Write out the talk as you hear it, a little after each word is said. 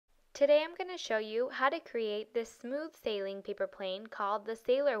Today I'm going to show you how to create this smooth sailing paper plane called the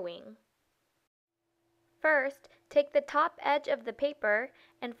sailor wing. First, take the top edge of the paper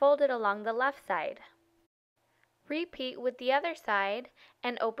and fold it along the left side. Repeat with the other side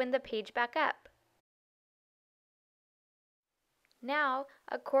and open the page back up. Now,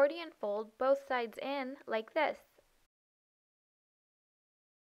 accordion fold both sides in like this.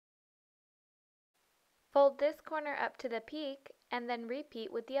 Fold this corner up to the peak and then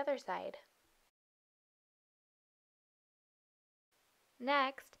repeat with the other side.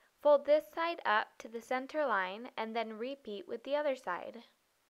 Next, fold this side up to the center line and then repeat with the other side.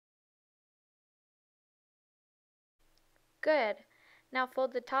 Good. Now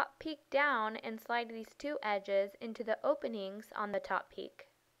fold the top peak down and slide these two edges into the openings on the top peak.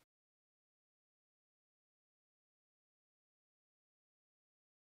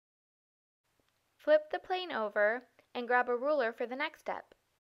 Flip the plane over and grab a ruler for the next step.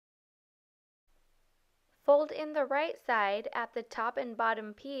 Fold in the right side at the top and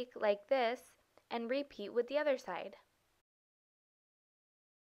bottom peak like this and repeat with the other side.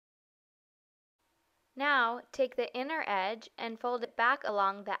 Now take the inner edge and fold it back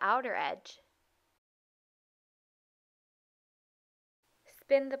along the outer edge.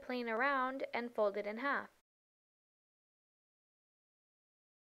 Spin the plane around and fold it in half.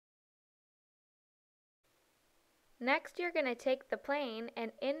 Next, you're going to take the plane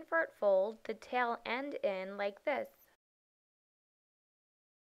and invert fold the tail end in like this.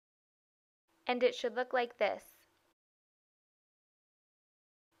 And it should look like this.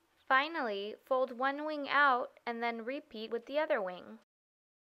 Finally, fold one wing out and then repeat with the other wing.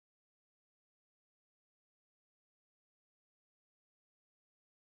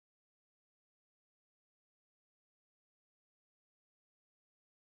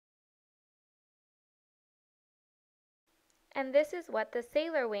 And this is what the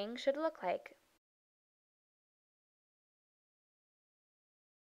sailor wing should look like.